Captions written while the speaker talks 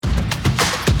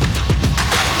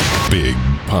Big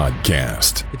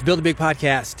Podcast. It's Build a Big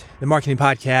Podcast, the marketing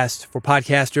podcast for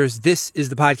podcasters. This is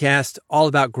the podcast all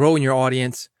about growing your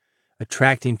audience,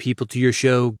 attracting people to your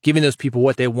show, giving those people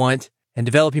what they want, and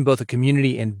developing both a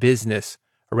community and business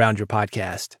around your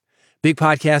podcast.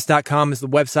 BigPodcast.com is the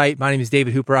website. My name is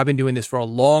David Hooper. I've been doing this for a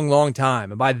long time.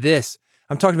 And by this,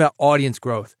 I'm talking about audience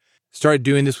growth. Started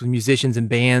doing this with musicians and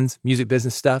bands, music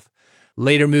business stuff,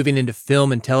 later moving into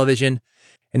film and television.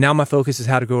 And now my focus is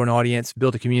how to grow an audience,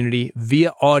 build a community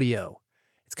via audio.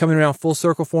 It's coming around full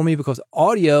circle for me because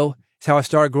audio is how I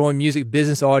started growing music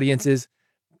business audiences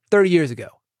 30 years ago.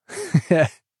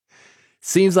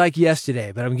 Seems like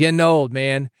yesterday, but I'm getting old,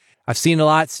 man. I've seen a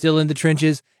lot, still in the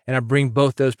trenches, and I bring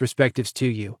both those perspectives to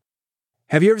you.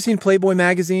 Have you ever seen Playboy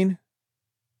magazine?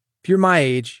 If you're my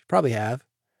age, you probably have.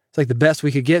 It's like the best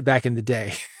we could get back in the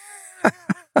day.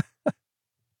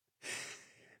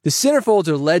 The centerfolds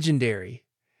are legendary.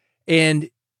 And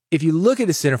if you look at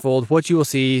a centerfold, what you will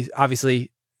see,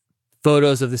 obviously,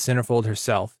 photos of the centerfold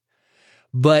herself.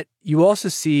 But you also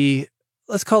see,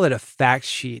 let's call it a fact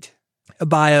sheet, a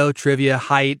bio, trivia,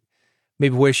 height,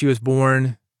 maybe where she was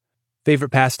born, favorite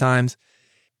pastimes.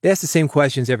 They ask the same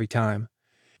questions every time.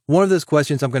 One of those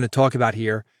questions I'm going to talk about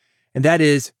here, and that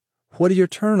is, what are your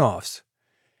turnoffs?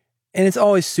 And it's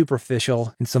always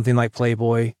superficial in something like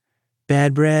Playboy.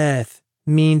 Bad breath,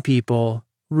 mean people,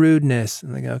 rudeness.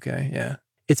 And like, okay, yeah.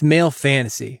 It's male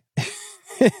fantasy.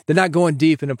 They're not going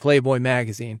deep in a Playboy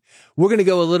magazine. We're going to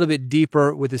go a little bit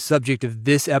deeper with the subject of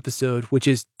this episode, which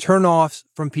is turnoffs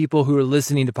from people who are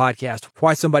listening to podcasts.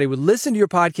 Why somebody would listen to your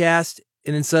podcast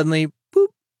and then suddenly, boop,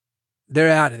 they're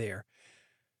out of there.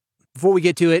 Before we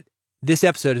get to it, this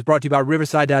episode is brought to you by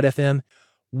Riverside.fm.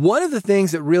 One of the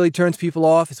things that really turns people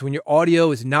off is when your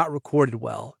audio is not recorded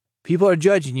well. People are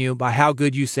judging you by how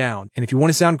good you sound. And if you want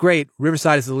to sound great,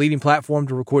 Riverside is the leading platform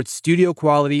to record studio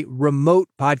quality, remote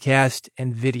podcast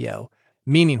and video.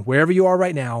 Meaning wherever you are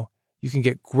right now, you can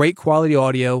get great quality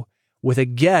audio with a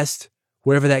guest,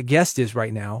 wherever that guest is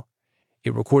right now.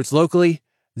 It records locally,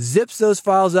 zips those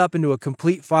files up into a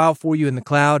complete file for you in the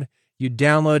cloud. You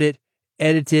download it,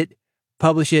 edit it,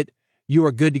 publish it. You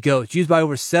are good to go. It's used by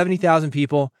over 70,000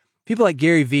 people. People like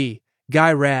Gary Vee,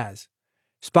 Guy Raz.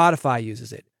 Spotify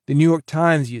uses it. The New York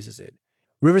Times uses it.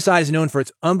 Riverside is known for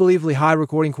its unbelievably high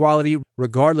recording quality,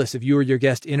 regardless of you or your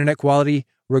guest internet quality,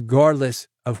 regardless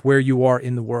of where you are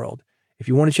in the world. If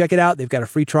you want to check it out, they've got a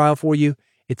free trial for you.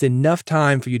 It's enough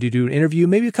time for you to do an interview,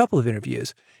 maybe a couple of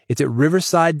interviews. It's at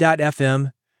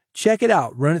riverside.fm. Check it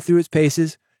out. Run it through its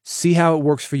paces. See how it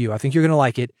works for you. I think you're going to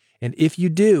like it. And if you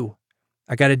do,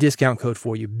 I got a discount code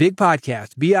for you. Big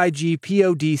Podcast,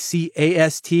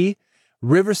 BIGPODCAST,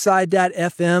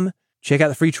 riverside.fm. Check out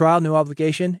the free trial, no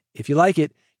obligation. If you like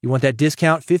it, you want that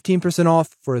discount, 15%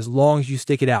 off for as long as you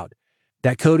stick it out.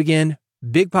 That code again,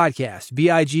 Big Podcast,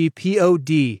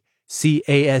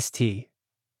 BIGPODCAST.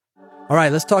 All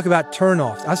right, let's talk about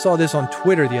turnoffs. I saw this on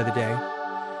Twitter the other day.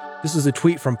 This was a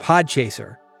tweet from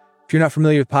Podchaser. If you're not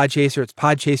familiar with Podchaser, it's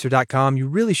podchaser.com. You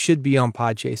really should be on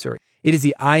Podchaser. It is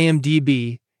the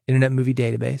IMDb, Internet Movie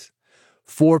Database,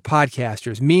 for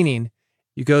podcasters, meaning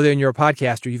you go there and you're a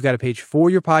podcaster, you've got a page for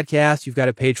your podcast, you've got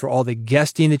a page for all the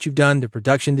guesting that you've done, the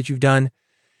production that you've done.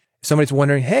 If somebody's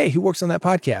wondering, hey, who works on that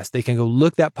podcast? They can go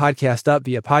look that podcast up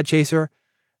via Podchaser.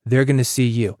 They're going to see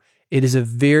you. It is a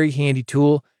very handy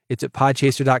tool. It's at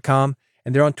podchaser.com,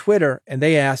 and they're on Twitter, and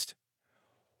they asked,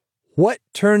 what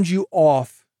turns you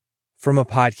off from a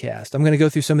podcast? I'm going to go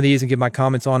through some of these and give my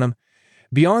comments on them.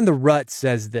 Beyond the Rut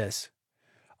says this,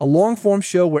 a long-form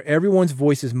show where everyone's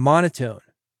voice is monotone,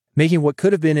 making what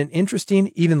could have been an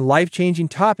interesting, even life-changing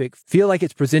topic feel like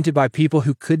it's presented by people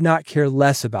who could not care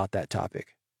less about that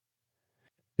topic.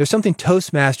 There's something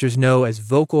Toastmasters know as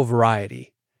vocal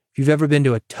variety. If you've ever been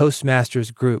to a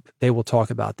Toastmasters group, they will talk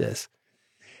about this.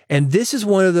 And this is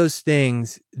one of those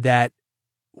things that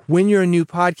when you're a new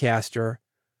podcaster,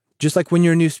 just like when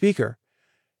you're a new speaker,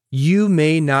 you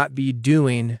may not be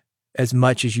doing as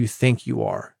much as you think you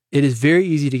are. It is very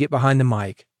easy to get behind the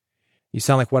mic. You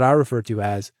sound like what I refer to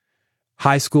as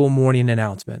high school morning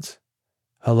announcements.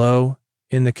 Hello,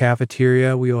 in the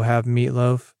cafeteria, we will have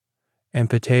meatloaf and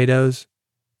potatoes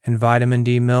and vitamin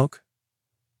D milk.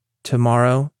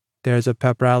 Tomorrow, there's a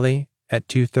pep rally at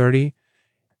 2:30.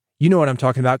 You know what I'm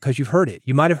talking about because you've heard it.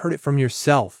 You might have heard it from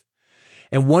yourself.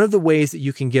 And one of the ways that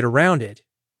you can get around it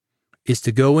is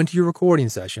to go into your recording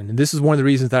session. And this is one of the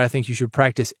reasons that I think you should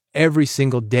practice every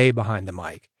single day behind the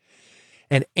mic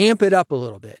and amp it up a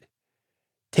little bit.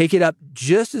 Take it up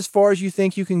just as far as you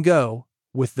think you can go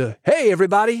with the, hey,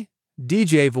 everybody,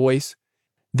 DJ voice.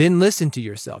 Then listen to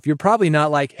yourself. You're probably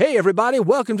not like, hey, everybody,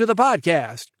 welcome to the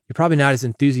podcast. You're probably not as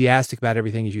enthusiastic about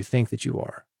everything as you think that you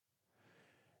are.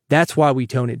 That's why we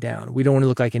tone it down. We don't want to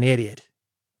look like an idiot.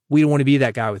 We don't want to be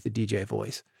that guy with the DJ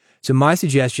voice. So my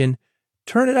suggestion,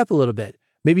 turn it up a little bit.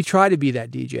 Maybe try to be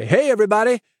that DJ. Hey,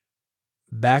 everybody,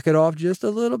 back it off just a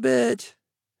little bit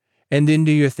and then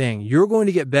do your thing. You're going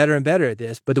to get better and better at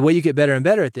this, but the way you get better and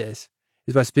better at this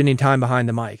is by spending time behind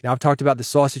the mic. Now, I've talked about the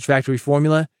Sausage Factory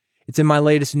formula. It's in my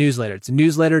latest newsletter. It's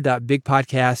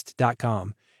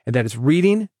newsletter.bigpodcast.com. And that is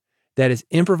reading, that is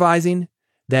improvising,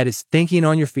 that is thinking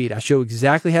on your feet. I show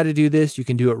exactly how to do this. You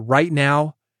can do it right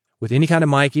now with any kind of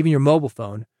mic, even your mobile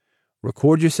phone.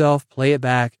 Record yourself, play it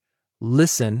back,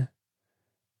 listen.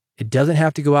 It doesn't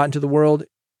have to go out into the world.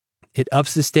 It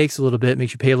ups the stakes a little bit,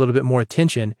 makes you pay a little bit more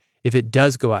attention if it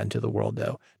does go out into the world,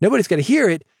 though. Nobody's got to hear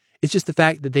it. It's just the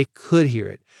fact that they could hear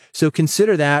it. So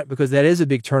consider that, because that is a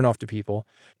big turnoff to people.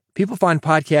 People find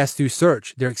podcasts through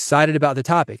search. They're excited about the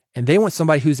topic, and they want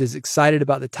somebody who's as excited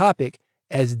about the topic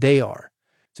as they are.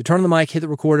 So turn on the mic, hit the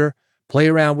recorder, play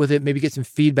around with it, maybe get some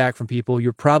feedback from people.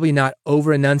 You're probably not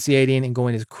over enunciating and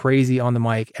going as crazy on the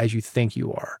mic as you think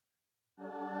you are.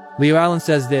 Leo Allen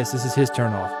says this is his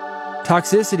turnoff.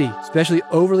 Toxicity, especially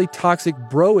overly toxic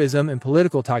broism and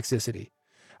political toxicity.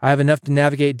 I have enough to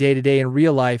navigate day to day in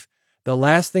real life. The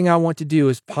last thing I want to do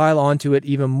is pile onto it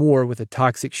even more with a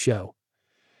toxic show.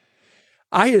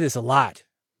 I hear this a lot.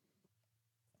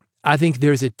 I think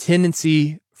there's a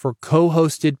tendency for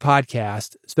co-hosted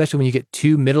podcasts, especially when you get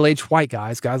two middle-aged white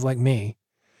guys like me,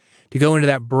 to go into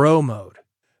that bro mode.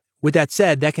 With that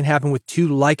said, that can happen with two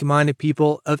like-minded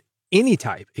people of any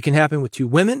type. It can happen with two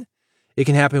women. It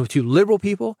can happen with two liberal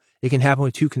people. It can happen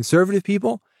with two conservative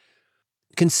people.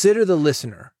 Consider the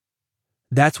listener.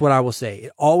 That's what I will say.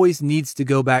 It always needs to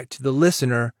go back to the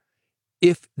listener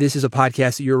if this is a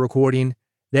podcast that you're recording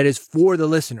that is for the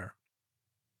listener.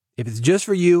 If it's just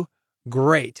for you,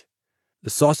 great. The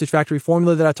Sausage Factory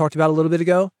formula that I talked about a little bit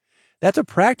ago, that's a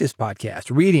practice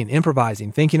podcast, reading,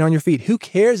 improvising, thinking on your feet. Who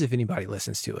cares if anybody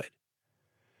listens to it?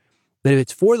 But if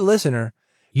it's for the listener,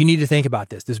 you need to think about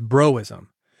this broism.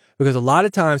 Because a lot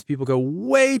of times people go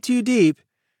way too deep.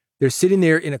 They're sitting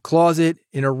there in a closet,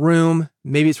 in a room,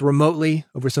 maybe it's remotely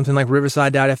over something like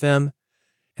Riverside.fm,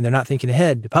 and they're not thinking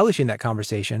ahead to publishing that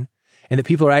conversation and that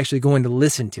people are actually going to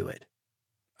listen to it.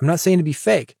 I'm not saying to be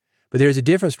fake, but there's a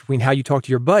difference between how you talk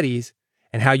to your buddies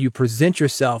and how you present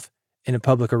yourself in a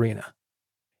public arena.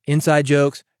 Inside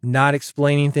jokes, not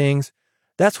explaining things.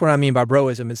 That's what I mean by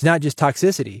broism. It's not just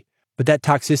toxicity, but that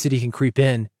toxicity can creep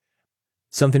in.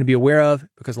 Something to be aware of,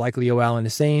 because like Leo Allen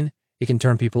is saying, it can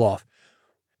turn people off.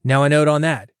 Now, a note on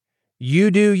that.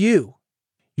 You do you.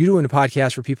 You're doing a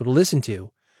podcast for people to listen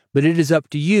to, but it is up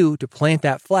to you to plant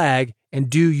that flag and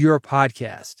do your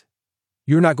podcast.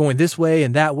 You're not going this way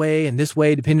and this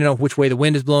way, depending on which way the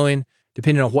wind is blowing,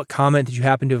 depending on what comment that you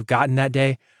happen to have gotten that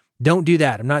day. Don't do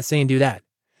that. I'm not saying do that.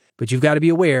 But you've got to be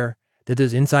aware that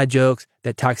those inside jokes,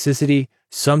 that toxicity,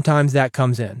 sometimes that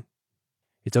comes in.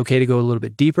 It's okay to go a little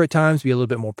bit deeper at times, be a little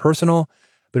bit more personal.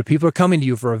 But if people are coming to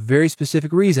you for a very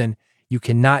specific reason, you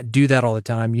cannot do that all the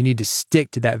time. You need to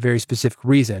stick to that very specific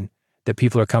reason that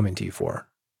people are coming to you for.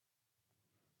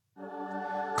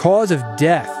 Cause of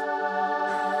death.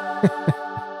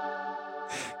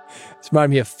 This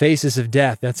reminded me of Faces of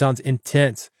Death. That sounds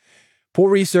intense. Poor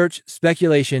research,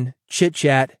 speculation,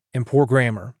 chit-chat, and poor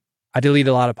grammar. I delete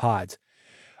a lot of pods.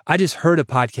 I just heard a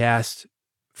podcast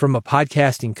from a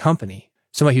podcasting company,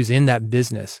 somebody who's in that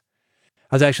business.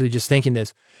 I was actually just thinking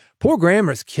this. Poor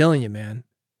grammar is killing you, man.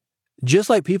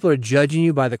 Just like people are judging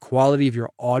you by the quality of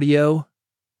your audio,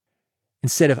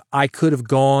 instead of I could have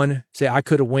gone, say I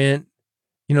could have went,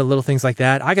 little things like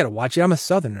that. I got to watch it. I'm a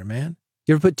Southerner, man.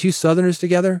 You ever put two Southerners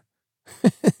together?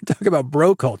 Talk about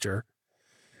bro culture.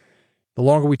 The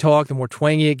longer we talk, the more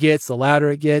twangy it gets, the louder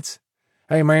it gets.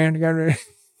 Hey, man, you got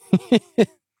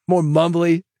more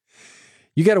mumbly.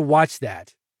 You got to watch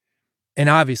that. And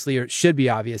obviously, or it should be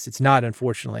obvious, it's not,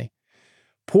 unfortunately.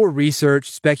 Poor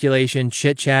research, speculation,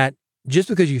 chit-chat. Just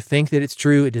because you think that it's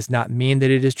true, it does not mean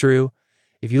that it is true.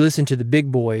 If you listen to the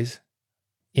big boys,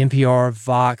 NPR,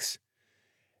 Vox,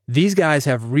 these guys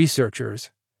have researchers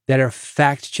that are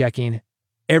fact-checking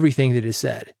everything that is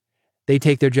said. They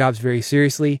take their jobs very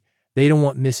seriously. They don't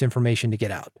want misinformation to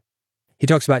get out. He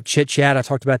talks about chit-chat. I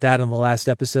talked about that in the last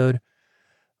episode.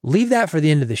 Leave that for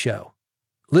the end of the show.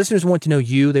 Listeners want to know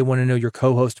you. They want to know your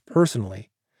co-host personally.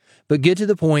 But get to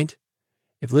the point.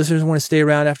 If listeners want to stay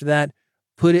around after that,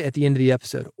 put it at the end of the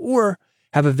episode. Or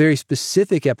have a very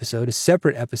specific episode, a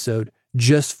separate episode,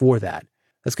 just for that.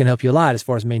 That's going to help you a lot as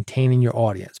far as maintaining your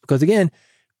audience. Because again,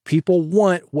 people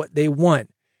want what they want.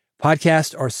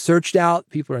 Podcasts are searched out.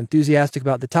 People are enthusiastic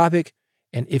about the topic.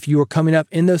 And if you are coming up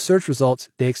in those search results,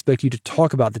 they expect you to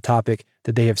talk about the topic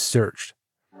that they have searched.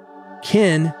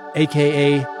 Ken,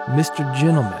 aka Mr.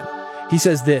 Gentleman, he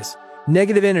says this: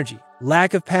 negative energy,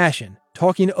 lack of passion,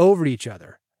 talking over each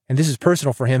other. And this is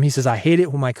personal for him. He says, I hate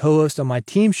it when my co-host on my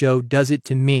team show does it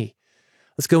to me.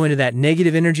 Let's go into that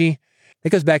negative energy. That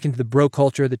goes back into the bro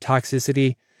culture, the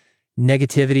toxicity,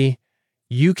 negativity.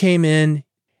 You came in,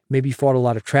 maybe you fought a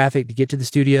lot of traffic to get to the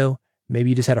studio. Maybe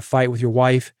you just had a fight with your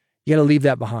wife. You got to leave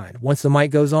that behind. Once the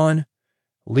mic goes on,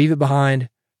 leave it behind.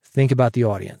 Think about the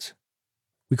audience.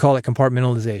 We call it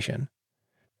compartmentalization.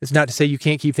 It's not to say you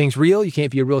can't keep things real. You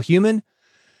can't be a real human.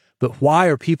 But why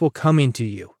are people coming to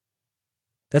you?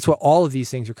 That's what all of these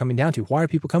things are coming down to. Why are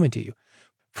people coming to you?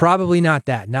 Probably not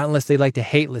that. Not unless they like to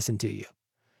hate listen to you.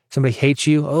 Somebody hates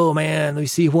you. Oh man, let me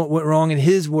see what went wrong in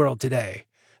his world today.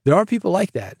 There are people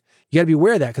like that. You got to be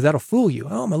aware of that because that'll fool you.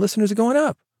 Oh, my listeners are going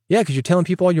up. Yeah, because you're telling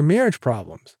people all your marriage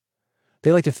problems.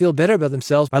 They like to feel better about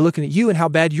themselves by looking at you and how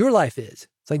bad your life is.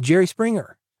 It's like Jerry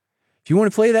Springer. If you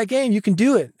want to play that game, you can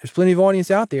do it. There's plenty of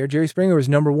audience out there. Jerry Springer was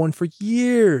 #1 for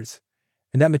years.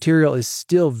 And that material is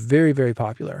still very, very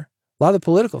popular. A lot of the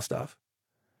political stuff.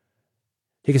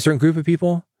 Take a certain group of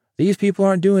people. These people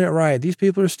aren't doing it right. These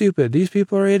people are stupid. These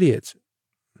people are idiots.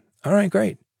 All right,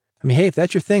 great. I mean, hey, if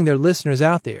that's your thing, there are listeners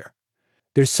out there.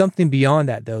 There's something beyond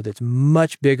that, though, that's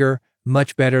much bigger,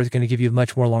 much better. It's going to give you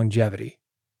much more longevity.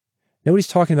 Nobody's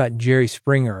talking about Jerry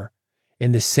Springer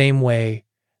in the same way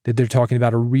that they're talking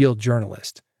about a real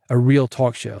journalist, a real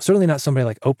talk show. Certainly not somebody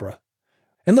like Oprah.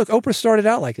 And look, Oprah started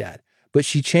out like that, but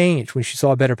she changed when she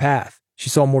saw a better path. She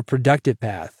saw a more productive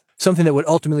path, something that would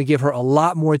ultimately give her a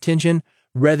lot more attention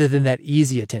rather than that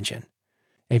easy attention.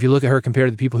 And if you look at her compared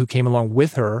to the people who came along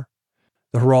with her,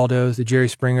 the Geraldos, the Jerry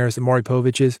Springers, the Maury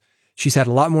Poviches, she's had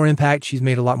a lot more impact. She's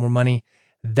made a lot more money.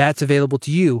 That's available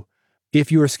to you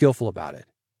if you are skillful about it.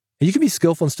 And you can be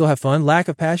skillful and still have fun. Lack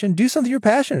of passion, do something you're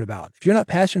passionate about. If you're not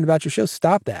passionate about your show,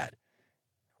 stop that.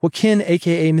 What Ken,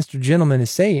 aka Mr. Gentleman,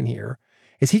 is saying here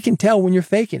is he can tell when you're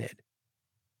faking it.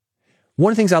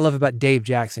 One of the things I love about Dave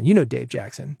Jackson, you know Dave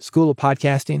Jackson, School of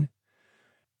Podcasting.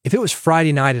 If it was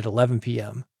Friday night at 11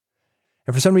 p.m.,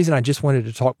 and for some reason I just wanted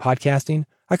to talk podcasting,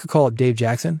 I could call up Dave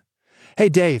Jackson. Hey,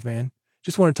 Dave, man,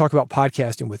 just want to talk about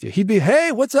podcasting with you. He'd be,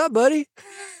 hey, what's up, buddy?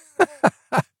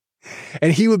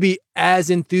 And he would be as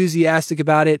enthusiastic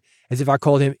about it as if I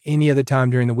called him any other time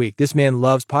during the week. This man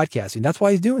loves podcasting. That's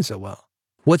why he's doing so well.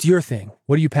 What's your thing?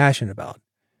 What are you passionate about?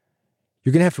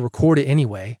 You're going to have to record it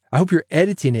anyway. I hope you're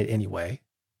editing it anyway.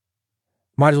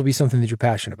 Might as well be something that you're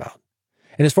passionate about.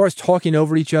 And as far as talking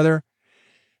over each other,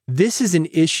 this is an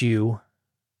issue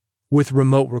with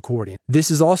remote recording. This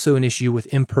is also an issue with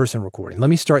in-person recording. Let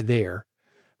me start there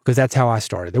because that's how I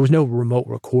started. There was no remote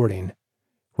recording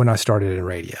when I started in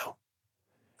radio.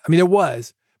 I mean, there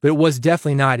was, but it was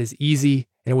definitely not as easy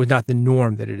and it was not the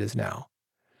norm that it is now.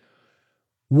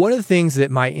 One of the things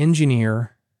that my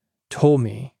engineer told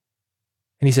me,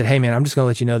 and he said, hey man, I'm just going to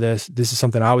let you know this. This is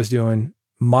something I was doing.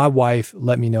 My wife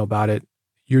let me know about it.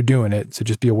 You're doing it, so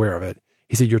just be aware of it.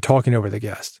 He said, you're talking over the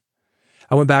guest.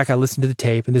 I went back, I listened to the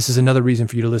tape, and this is another reason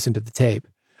for you to listen to the tape.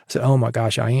 I said, oh my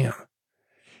gosh, I am.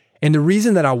 And the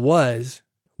reason that I was,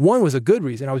 one was a good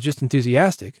reason. I was just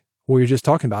enthusiastic. What you're just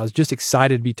talking about. I was just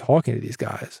excited to be talking to these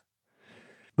guys.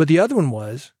 But the other one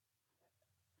was,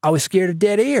 I was scared of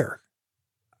dead air.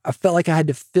 I felt like I had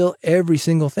to fill every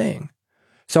single thing.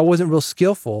 So I wasn't real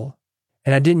skillful,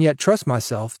 and I didn't yet trust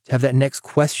myself to have that next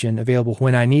question available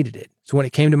when I needed it. So when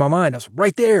it came to my mind, I was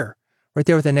right there with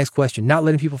that next question, not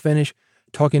letting people finish,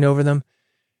 talking over them.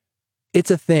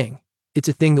 It's a thing. It's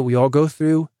a thing that we all go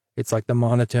through. It's like the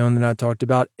monotone that I talked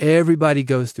about. Everybody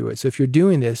goes through it. So if you're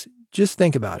doing this, just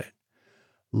think about it.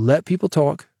 Let people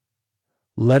talk,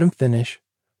 let them finish,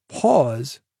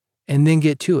 pause, and then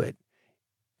get to it.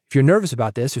 If you're nervous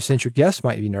about this, or since your guests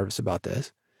might be nervous about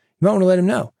this, you might want to let them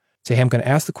know. Say, hey, I'm going to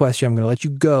ask the question. I'm going to let you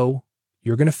go.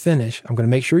 You're going to finish. I'm going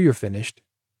to make sure you're finished.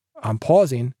 I'm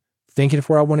pausing, thinking of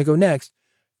where I want to go next.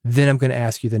 Then I'm going to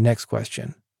ask you the next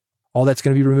question. All that's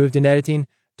going to be removed in editing.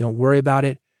 Don't worry about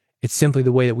it. It's simply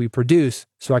the way that we produce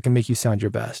so I can make you sound your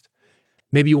best.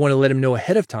 Maybe you want to let him know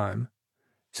ahead of time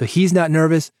so he's not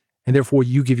nervous, and therefore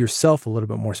you give yourself a little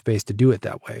bit more space to do it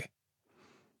that way.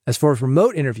 As far as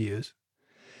remote interviews,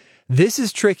 this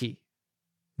is tricky.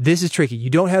 You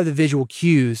don't have the visual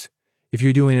cues if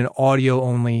you're doing an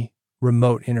audio-only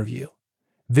remote interview.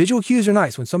 Visual cues are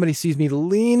nice. When somebody sees me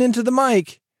lean into the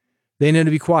mic, they know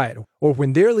to be quiet. Or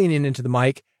when they're leaning into the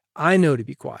mic, I know to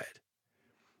be quiet.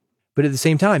 But at the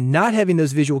same time, not having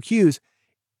those visual cues,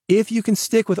 if you can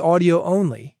stick with audio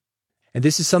only, and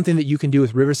this is something that you can do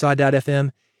with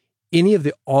Riverside.fm, any of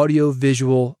the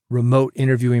audio-visual remote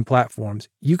interviewing platforms,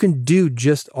 you can do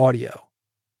just audio.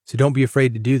 So don't be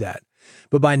afraid to do that.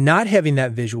 But by not having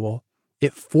that visual,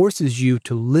 it forces you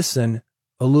to listen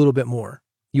a little bit more.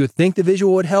 You would think the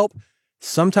visual would help.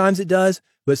 Sometimes it does,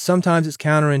 but sometimes it's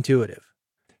counterintuitive.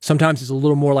 Sometimes it's a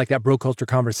little more like that bro culture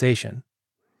conversation.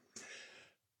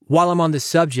 While I'm on this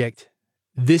subject,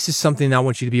 this is something I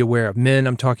want you to be aware of. Men,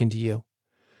 I'm talking to you.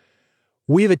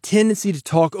 We have a tendency to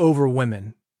talk over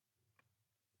women.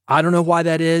 I don't know why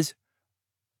that is.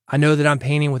 I know that I'm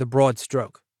painting with a broad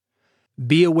stroke.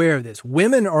 Be aware of this.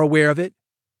 Women are aware of it.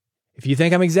 If you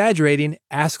think I'm exaggerating,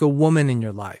 ask a woman in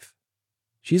your life.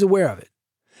 She's aware of it.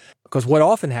 Because what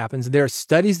often happens, there are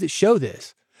studies that show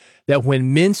this, that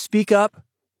when men speak up,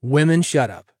 women shut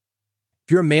up.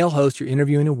 If you're a male host, you're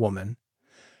interviewing a woman,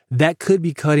 that could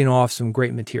be cutting off some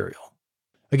great material.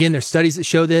 Again, there's studies that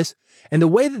show this, and the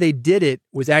way that they did it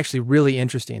was actually really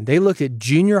interesting. They looked at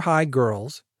junior high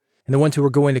girls and the ones who were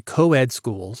going to co-ed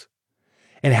schools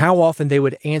and how often they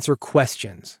would answer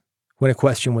questions when a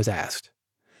question was asked.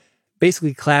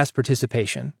 Basically, class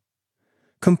participation.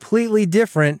 Completely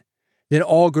different than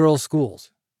all-girls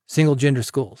schools, single-gender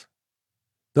schools.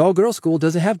 The all-girls school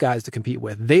doesn't have guys to compete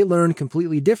with. They learn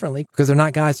completely differently because they're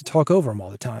not guys to talk over them all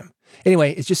the time.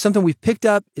 Anyway, it's just something we've picked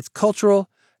up. It's cultural.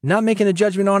 Not making a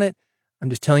judgment on it. I'm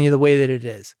just telling you the way that it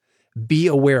is. Be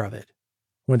aware of it.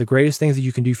 One of the greatest things that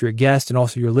you can do for your guest and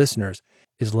also your listeners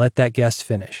is let that guest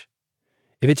finish.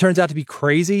 If it turns out to be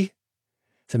crazy,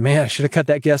 say, man, I should have cut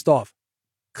that guest off.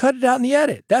 Cut it out in the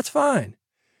edit. That's fine.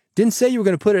 Didn't say you were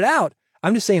going to put it out.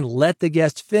 I'm just saying let the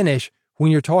guest finish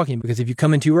when you're talking, because if you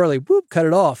come in too early, whoop, cut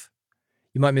it off.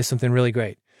 You might miss something really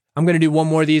great. I'm going to do one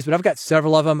more of these, but I've got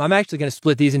several of them. I'm actually going to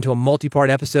split these into a multi-part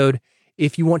episode.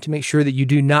 If you want to make sure that you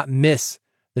do not miss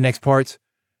the next parts,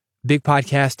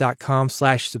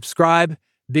 bigpodcast.com/subscribe,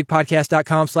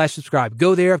 bigpodcast.com/subscribe.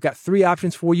 Go there. I've got 3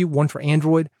 options for you. One for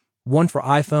Android, one for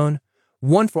iPhone,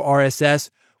 one for RSS,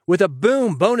 with a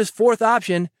bonus 4th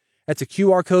option. That's a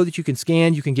QR code that you can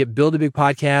scan. You can get Build a Big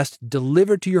Podcast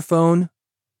delivered to your phone.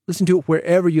 Listen to it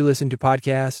wherever you listen to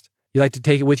podcasts. You like to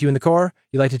take it with you in the car?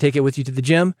 You like to take it with you to the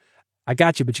gym? I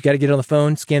got you, but you got to get it on the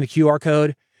phone, scan the QR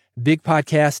code,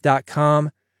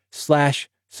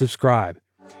 bigpodcast.com/subscribe.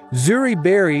 Zuri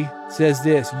Berry says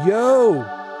this, yo,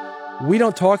 we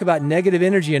don't talk about negative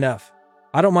energy enough.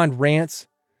 I don't mind rants,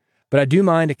 but I do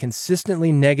mind a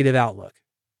consistently negative outlook.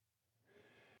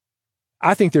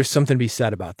 I think there's something to be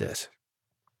said about this.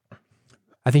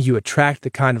 I think you attract the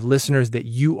kind of listeners that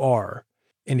you are.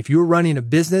 And if you're running a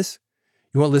business,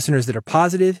 you want listeners that are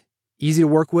positive, easy to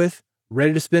work with,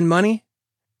 ready to spend money,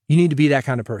 you need to be that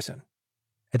kind of person.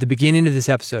 At the beginning of this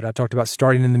episode, I talked about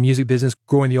starting in the music business,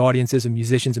 growing the audiences of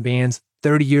musicians and bands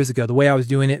 30 years ago, the way I was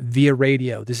doing it via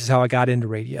radio. This is how I got into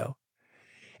radio.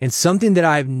 And something that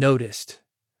I've noticed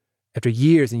after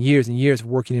years and years and years of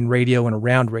working in radio and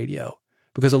around radio,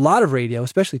 because a lot of radio,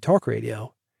 especially talk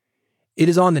radio, it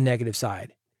is on the negative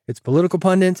side. It's political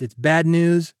pundits, it's bad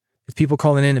news, it's people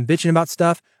calling in and bitching about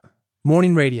stuff.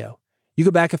 Morning radio. You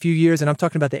go back a few years, and I'm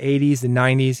talking about the 80s, the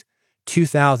 90s,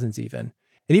 2000s even.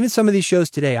 And even some of these shows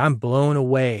today, I'm blown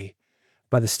away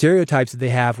by the stereotypes that they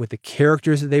have with the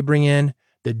characters that they bring in,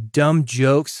 the dumb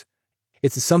jokes.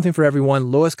 It's a something for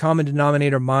everyone, lowest common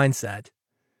denominator mindset.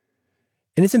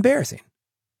 And it's embarrassing.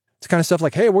 It's kind of stuff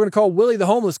like, hey, we're going to call Willie the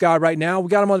homeless guy right now. We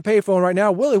got him on the payphone right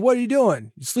now. Willie, what are you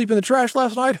doing? You sleep in the trash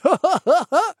last night?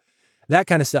 That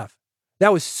kind of stuff.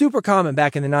 That was super common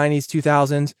back in the 90s,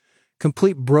 2000s,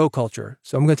 complete bro culture.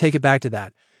 So I'm going to take it back to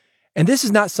that. And this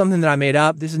is not something that I made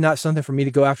up. This is not something for me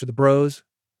to go after the bros.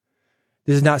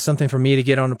 This is not something for me to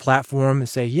get on a platform and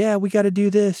say, yeah, we got to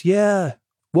do this. Yeah,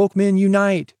 woke men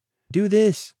unite. Do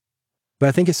this. But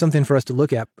I think it's something for us to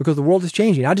look at because the world is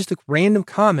changing. I just took random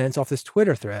comments off this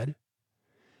Twitter thread.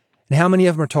 And how many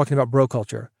of them are talking about bro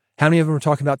culture? How many of them are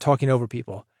talking about talking over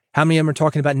people? How many of them are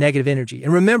talking about negative energy?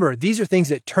 And remember, these are things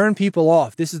that turn people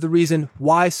off. This is the reason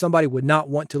why somebody would not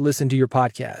want to listen to your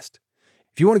podcast.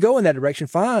 If you want to go in that direction,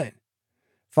 fine.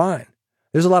 Fine.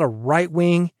 There's a lot of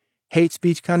right-wing hate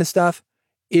speech kind of stuff.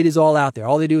 It is all out there.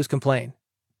 All they do is complain.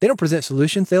 They don't present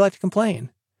solutions. They like to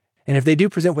complain. And if they do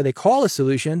present what they call a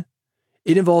solution,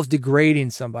 it involves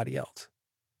degrading somebody else.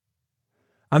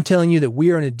 I'm telling you that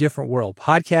we are in a different world.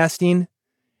 Podcasting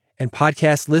and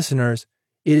podcast listeners,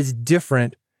 it is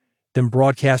different than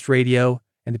broadcast radio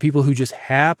and the people who just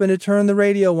happen to turn the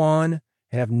radio on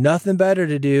and have nothing better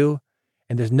to do.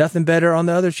 And there's nothing better on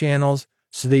the other channels.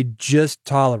 So they just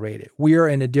tolerate it. We are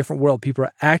in a different world. People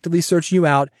are actively searching you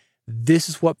out. This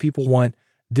is what people want.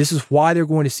 This is why they're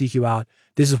going to seek you out.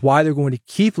 This is why they're going to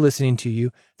keep listening to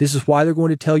you. This is why they're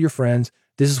going to tell your friends.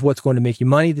 This is what's going to make you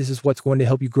money. This is what's going to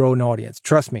help you grow an audience.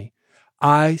 Trust me,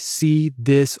 I see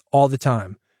this all the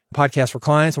time. Podcasts for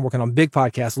clients. I'm working on big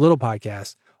podcasts, little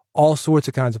podcasts, all sorts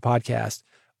of kinds of podcasts.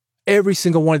 Every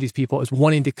single one of these people is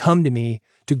wanting to come to me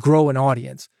to grow an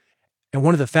audience. And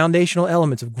one of the foundational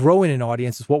elements of growing an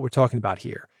audience is what we're talking about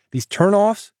here. These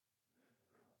turnoffs,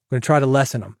 we're going to try to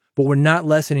lessen them, but we're not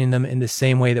lessening them in the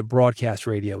same way that broadcast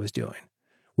radio is doing.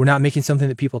 We're not making something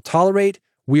that people tolerate.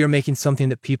 We are making something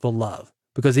that people love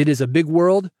because it is a big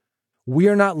world. We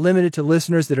are not limited to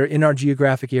listeners that are in our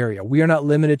geographic area. We are not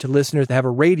limited to listeners that have a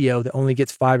radio that only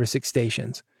gets 5 or 6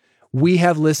 stations. We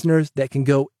have listeners that can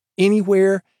go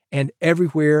anywhere and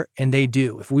everywhere, and they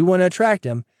do. If we want to attract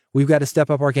them, we've got to step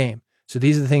up our game. So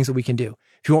these are the things that we can do.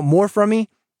 If you want more from me,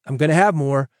 I'm going to have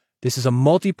more. This is a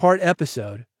multi-part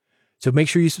episode. So make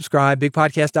sure you subscribe,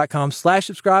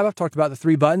 bigpodcast.com/subscribe. I've talked about the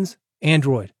 3 buttons,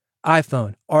 Android,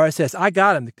 iPhone, RSS. I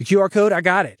got them. The QR code, I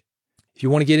got it. If you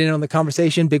want to get in on the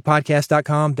conversation,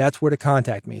 bigpodcast.com, that's where to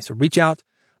contact me. So reach out.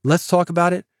 Let's talk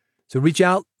about it. So reach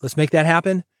out. Let's make that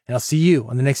happen. And I'll see you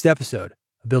on the next episode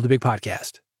of Build a Big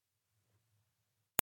Podcast.